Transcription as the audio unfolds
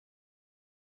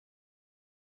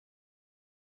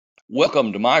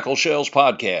Welcome to Michael Shell's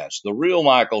podcast, The Real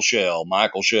Michael Shell,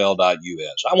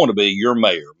 michaelshell.us. I want to be your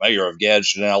mayor of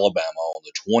Gadsden, Alabama on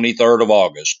the 23rd of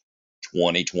August,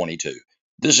 2022.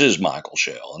 This is Michael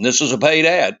Shell, and this is a paid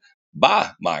ad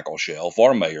by Michael Shell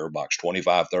for mayor, Box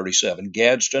 2537,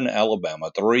 Gadsden, Alabama,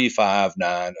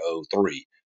 35903.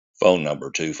 Phone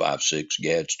number 256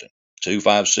 Gadsden.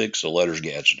 256, the letters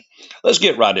Gadsden. Let's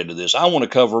get right into this. I want to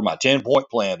cover my 10-point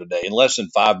plan today in less than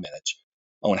 5 minutes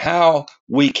on how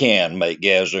we can make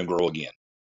Gadsden grow again.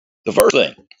 The first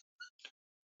thing,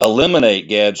 eliminate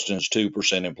Gadsden's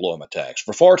 2% employment tax.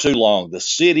 For far too long, the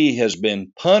city has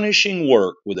been punishing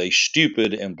work with a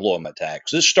stupid employment tax.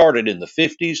 This started in the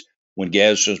 50s when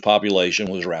Gadsden's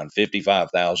population was around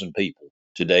 55,000 people.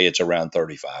 Today, it's around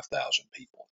 35,000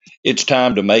 people. It's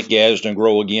time to make Gadsden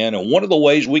grow again, and one of the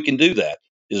ways we can do that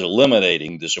is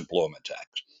eliminating this employment tax.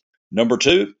 Number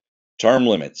two, term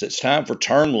limits. It's time for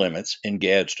term limits in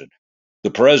Gadsden. The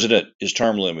president is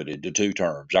term limited to 2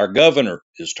 terms. Our governor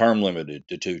is term limited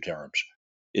to 2 terms.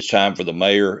 It's time for the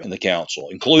mayor and the council,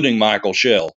 including Michael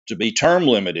Shell, to be term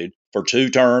limited for 2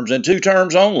 terms and 2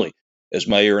 terms only as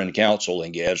mayor and council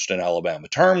in Gadsden, Alabama.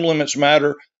 Term limits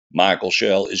matter. Michael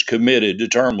Shell is committed to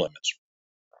term limits.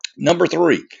 Number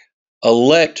 3,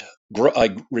 elect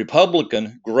a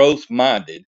Republican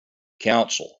growth-minded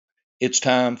council. It's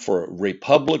time for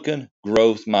Republican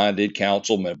growth-minded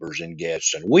council members in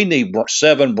Gadsden. We need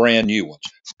 7 brand new ones,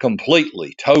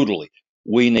 completely, totally.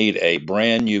 We need a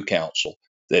brand new council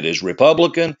that is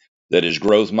Republican, that is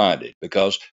growth-minded,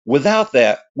 because without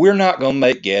that, we're not going to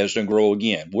make Gadsden grow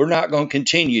again. We're not going to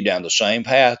continue down the same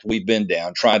path we've been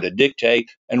down, trying to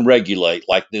dictate and regulate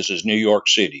like this is New York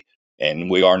City, and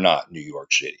we are not New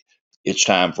York City. It's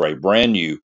time for a brand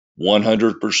new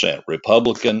 100%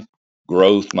 Republican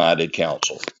growth-minded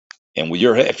council. And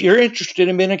if you're interested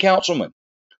in being a councilman,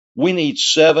 we need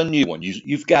 7 new ones.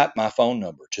 You've got my phone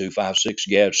number, 256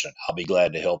 Gadsden. I'll be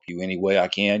glad to help you any way I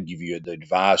can, give you the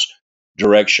advice,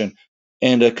 direction,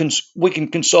 and we can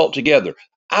consult together.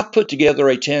 I've put together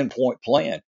a 10-point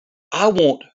plan. I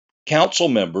want council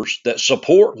members that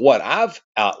support what I've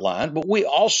outlined, but we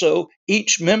also,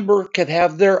 each member could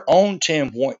have their own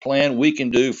 10-point plan we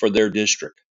can do for their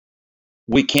district.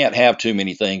 We can't have too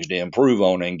many things to improve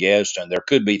on in Gadsden. There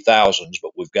could be thousands,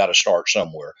 but we've got to start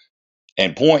somewhere.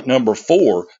 And point number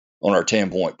 4 on our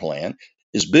 10-point plan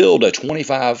is build a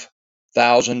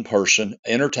 25,000 person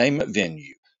entertainment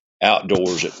venue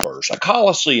outdoors at first, a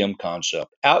Coliseum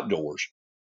concept outdoors,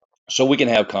 so we can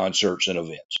have concerts and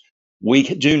events. We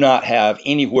do not have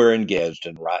anywhere in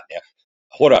Gadsden right now.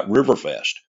 What about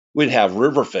Riverfest? We'd have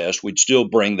Riverfest. We'd still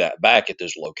bring that back at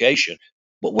this location,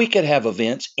 but we could have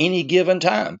events any given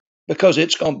time because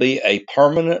it's going to be a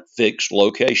permanent fixed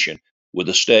location with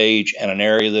a stage and an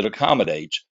area that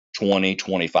accommodates 20,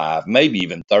 25, maybe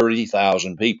even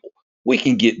 30,000 people. We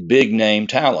can get big name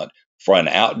talent for an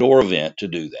outdoor event to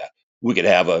do that. We could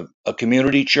have a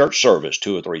community church service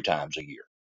 2 or 3 times a year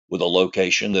with a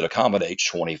location that accommodates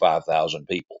 25,000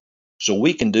 people. So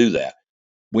we can do that.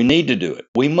 We need to do it.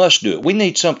 We must do it. We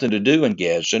need something to do in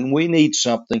Gadsden. We need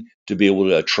something to be able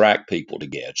to attract people to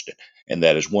Gadsden. And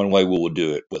that is one way we will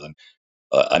do it with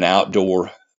an outdoor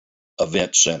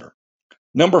event center.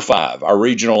 Number 5, our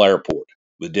regional airport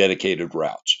with dedicated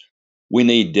routes. We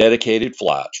need dedicated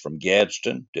flights from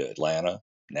Gadsden to Atlanta,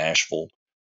 Nashville,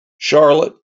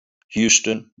 Charlotte,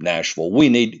 Houston, Nashville. We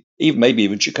need maybe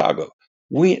even Chicago.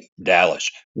 Dallas.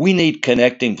 We need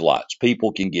connecting flights.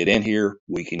 People can get in here,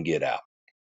 we can get out.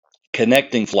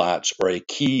 Connecting flights are a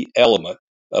key element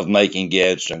of making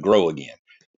Gadsden grow again.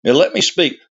 Now, let me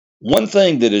speak. One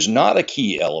thing that is not a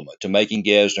key element to making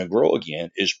Gadsden grow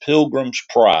again is Pilgrim's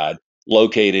Pride,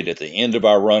 located at the end of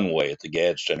our runway at the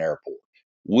Gadsden Airport.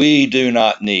 We do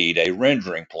not need a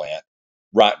rendering plant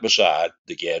right beside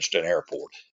the Gadsden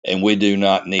Airport, and we do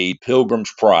not need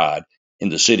Pilgrim's Pride in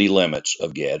the city limits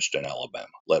of Gadsden, Alabama.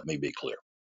 Let me be clear.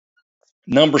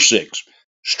 Number 6,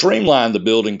 streamline the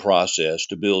building process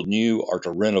to build new or to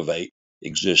renovate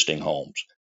existing homes.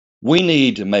 We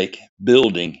need to make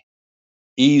building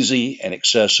easy and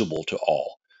accessible to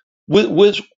all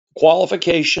with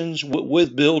qualifications,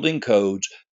 with building codes,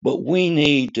 but we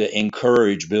need to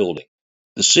encourage building.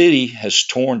 The city has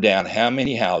torn down how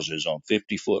many houses on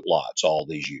 50-foot lots all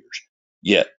these years?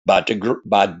 Yet, by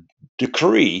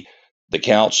decree, the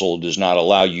council does not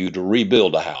allow you to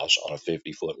rebuild a house on a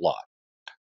 50-foot lot.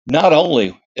 Not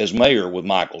only as mayor with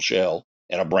Michael Shell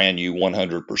and a brand new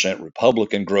 100%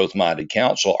 Republican growth-minded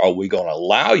council are we going to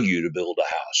allow you to build a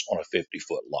house on a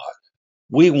 50-foot lot.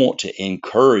 We want to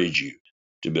encourage you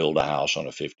to build a house on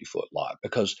a 50-foot lot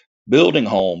because building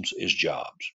homes is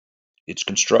jobs. It's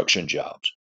construction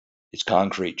jobs. It's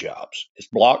concrete jobs. It's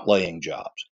block laying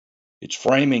jobs. It's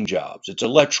framing jobs. It's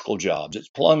electrical jobs. It's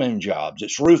plumbing jobs.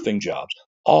 It's roofing jobs.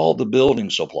 All the building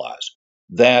supplies.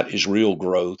 That is real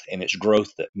growth, and it's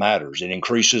growth that matters. It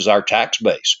increases our tax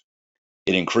base.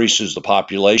 It increases the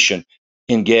population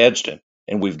in Gadsden,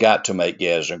 and we've got to make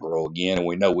Gadsden grow again, and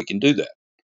we know we can do that.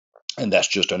 And that's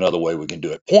just another way we can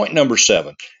do it. Point number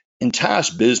 7, entice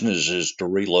businesses to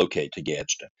relocate to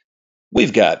Gadsden.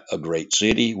 We've got a great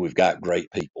city. We've got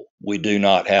great people. We do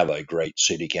not have a great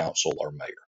city council or mayor.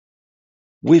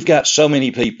 We've got so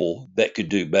many people that could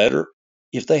do better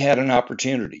if they had an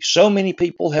opportunity. So many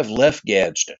people have left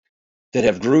Gadsden that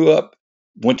have grew up,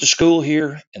 went to school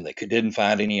here, and they didn't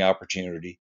find any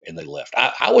opportunity and they left.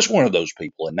 I was one of those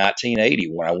people in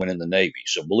 1980 when I went in the Navy.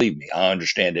 So believe me, I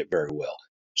understand it very well.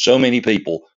 So many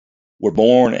people were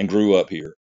born and grew up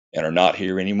here and are not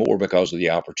here anymore because of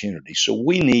the opportunity. So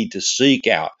we need to seek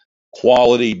out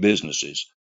quality businesses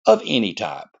of any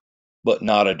type, but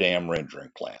not a damn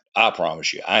rendering plant. I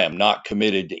promise you, I am not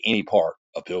committed to any part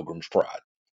of Pilgrim's Pride.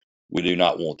 We do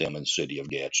not want them in the city of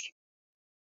Gadsden.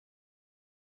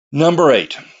 Number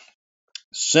 8,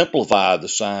 simplify the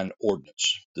sign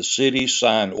ordinance. The city's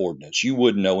sign ordinance. You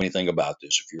wouldn't know anything about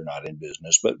this if you're not in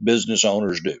business, but business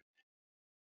owners do.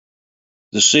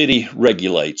 The city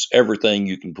regulates everything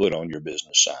you can put on your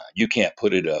business sign. You can't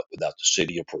put it up without the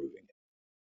city approving it.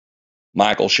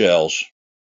 Michael Shell's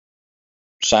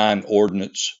sign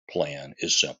ordinance plan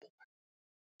is simple.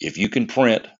 If you can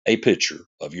print a picture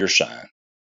of your sign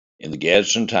in the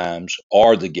Gadsden Times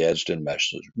or the Gadsden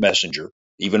Messenger,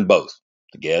 even both,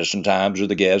 the Gadsden Times or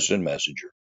the Gadsden Messenger,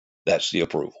 that's the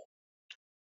approval.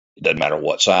 It doesn't matter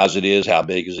what size it is, how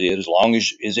big it is, as long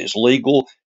as it's legal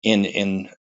in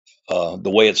the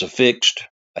way it's affixed,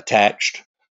 attached,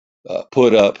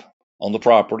 put up on the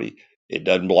property. It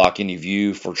doesn't block any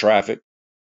view for traffic.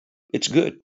 It's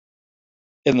good.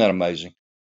 Isn't that amazing?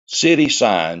 City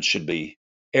signs should be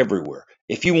everywhere.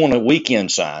 If you want a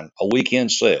weekend sign, a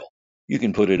weekend sale, you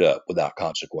can put it up without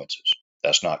consequences.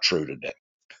 That's not true today.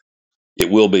 It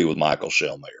will be with Michael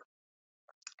Shell Mayor.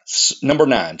 Number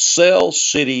 9, sell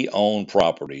city-owned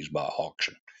properties by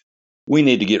auction. We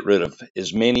need to get rid of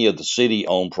as many of the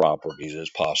city-owned properties as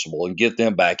possible and get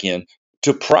them back in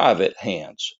to private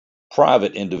hands,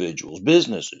 private individuals,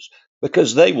 businesses,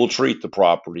 because they will treat the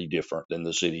property different than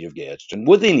the city of Gadsden.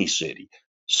 With any city,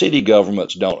 city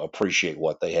governments don't appreciate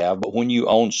what they have, but when you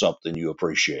own something, you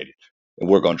appreciate it. And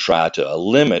we're going to try to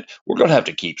limit. We're going to have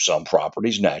to keep some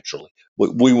properties naturally.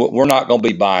 We're not going to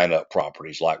be buying up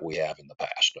properties like we have in the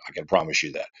past. I can promise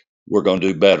you that. We're going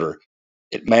to do better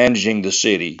at managing the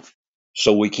city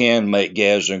so we can make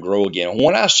Gadsden grow again.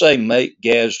 When I say make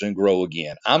Gadsden grow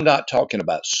again, I'm not talking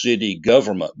about city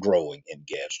government growing in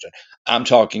Gadsden. I'm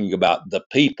talking about the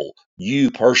people, you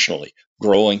personally,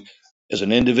 growing as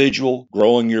an individual,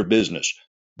 growing your business.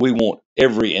 We want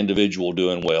every individual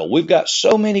doing well. We've got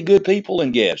so many good people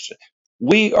in Gadsden.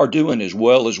 We are doing as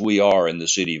well as we are in the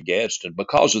city of Gadsden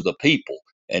because of the people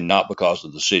and not because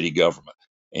of the city government.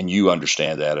 And you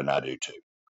understand that, and I do too.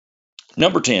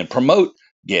 Number 10, promote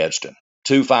Gadsden.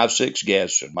 256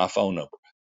 Gadsden, my phone number.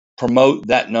 Promote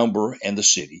that number and the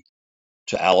city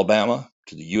to Alabama,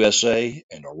 to the USA,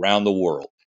 and around the world.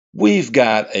 We've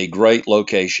got a great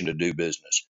location to do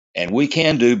business, and we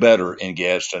can do better in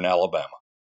Gadsden, Alabama.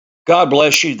 God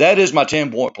bless you. That is my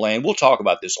 10-point plan. We'll talk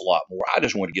about this a lot more. I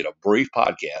just want to get a brief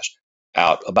podcast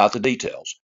out about the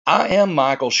details. I am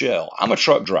Michael Shell. I'm a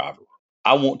truck driver.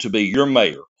 I want to be your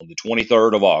mayor on the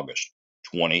 23rd of August,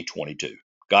 2022.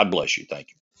 God bless you. Thank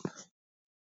you.